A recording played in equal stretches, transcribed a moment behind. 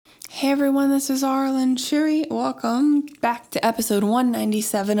Hey everyone, this is Arlen Shiri. Welcome back to episode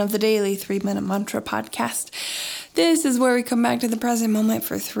 197 of the Daily 3-Minute Mantra Podcast. This is where we come back to the present moment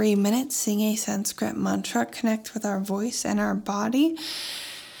for 3 minutes, sing a Sanskrit mantra, connect with our voice and our body.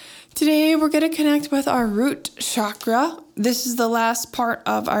 Today we're going to connect with our root chakra. This is the last part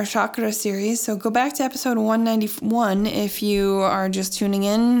of our chakra series, so go back to episode 191 if you are just tuning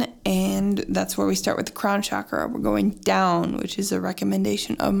in, and that's where we start with the crown chakra. We're going down, which is a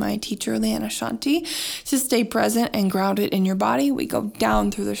recommendation of my teacher, Leanna Shanti, to stay present and grounded in your body. We go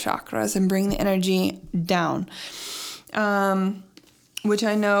down through the chakras and bring the energy down, which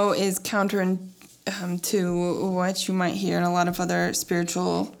I know is counter to what you might hear in a lot of other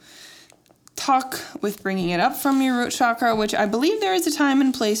spiritual talk with bringing it up from your root chakra, which I believe there is a time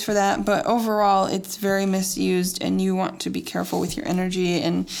and place for that, but overall it's very misused and you want to be careful with your energy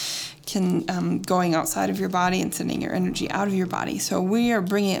and going outside of your body and sending your energy out of your body. So we are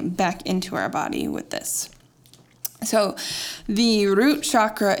bringing it back into our body with this. So the root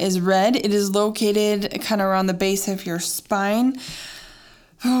chakra is red. It is located kind of around the base of your spine.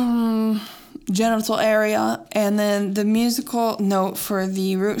 Genital area, and then the musical note for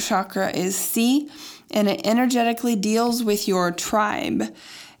the root chakra is C, and it energetically deals with your tribe.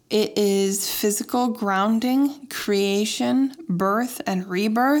 It is physical grounding, creation, birth, and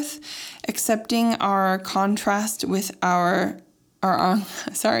rebirth, accepting our contrast with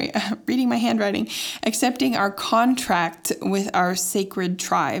reading my handwriting, accepting our contract with our sacred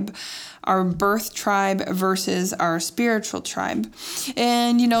tribe, our birth tribe versus our spiritual tribe.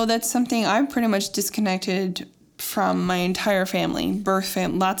 And, that's something I've pretty much disconnected from my entire family,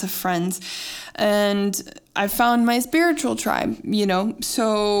 lots of friends. And I found my spiritual tribe,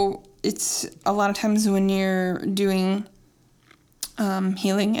 so it's a lot of times when you're doing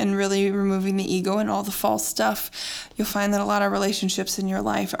healing and really removing the ego and all the false stuff, you'll find that a lot of relationships in your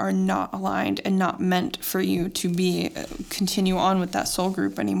life are not aligned and not meant for you to continue on with that soul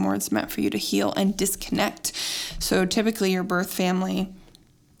group anymore. It's meant for you to heal and disconnect. So typically your birth family,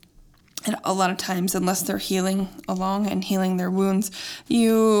 and a lot of times, unless they're healing along and healing their wounds,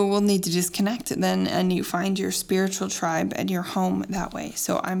 you will need to disconnect then, and you find your spiritual tribe and your home that way.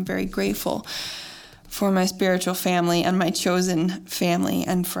 So I'm very grateful for my spiritual family and my chosen family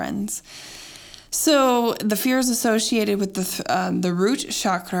and friends. So the fears associated with the root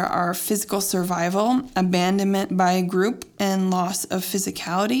chakra are physical survival, abandonment by a group, and loss of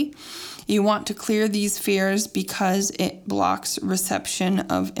physicality. You want to clear these fears because it blocks reception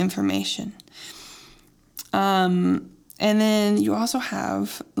of information. And then you also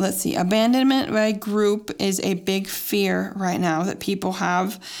have, abandonment by group is a big fear right now that people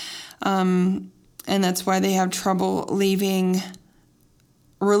have. And that's why they have trouble leaving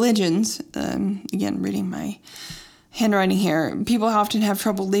religions. Again, reading my handwriting here. People often have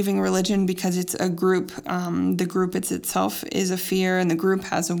trouble leaving religion because it's a group. The group itself is a fear, and the group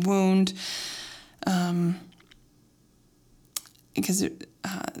has a wound. That's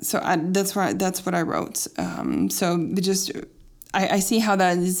what I wrote. I see how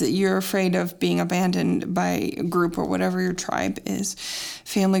that is, that you're afraid of being abandoned by a group or whatever your tribe is,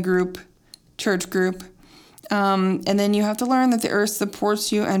 family group, church group. And then you have to learn that the earth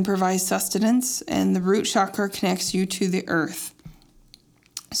supports you and provides sustenance, and the root chakra connects you to the earth.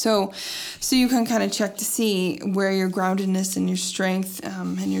 So you can kind of check to see where your groundedness and your strength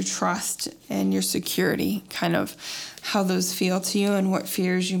and your trust and your security, kind of how those feel to you and what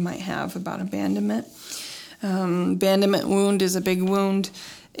fears you might have about abandonment. Abandonment wound is a big wound,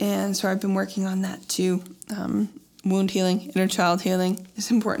 and so I've been working on that too. Wound healing, inner child healing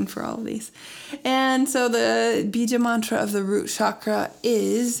is important for all of these. And so the bija mantra of the root chakra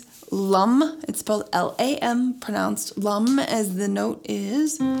is LUM. It's spelled L-A-M, pronounced LUM, as the note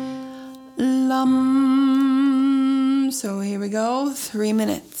is LUM. So here we go, 3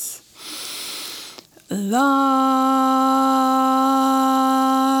 minutes. LUM.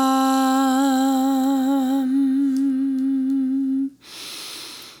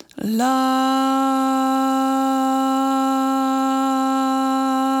 LUM.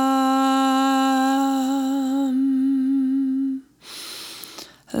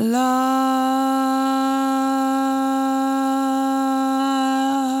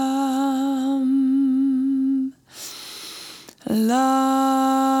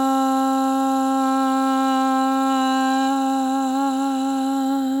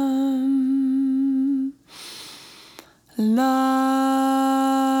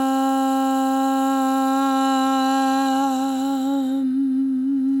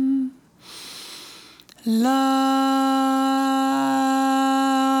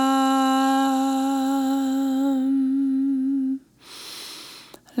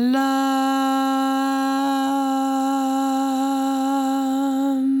 Lam.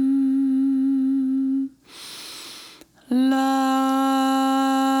 Lam.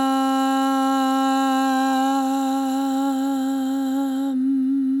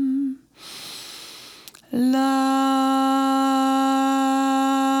 Lam.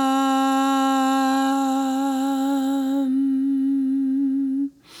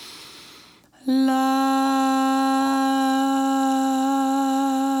 Lam.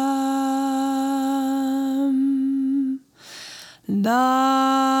 Lam.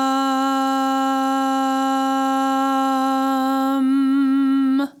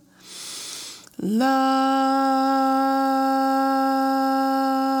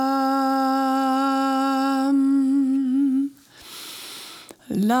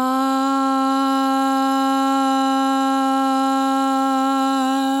 Lam.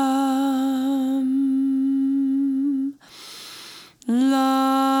 Lam. Lam.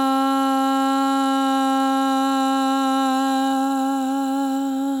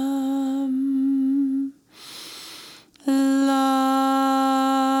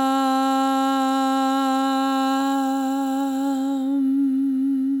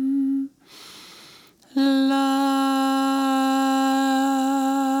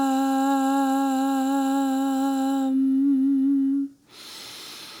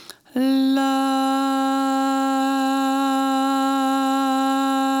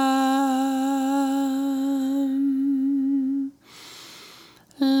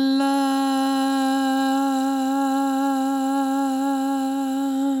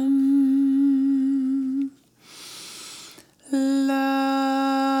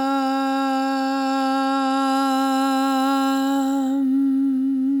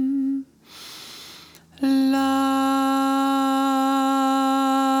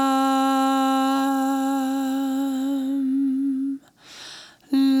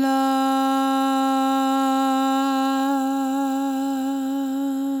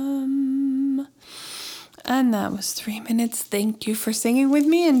 And that was 3 minutes. Thank you for singing with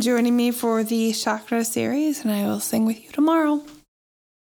me and joining me for the chakra series, and I will sing with you tomorrow.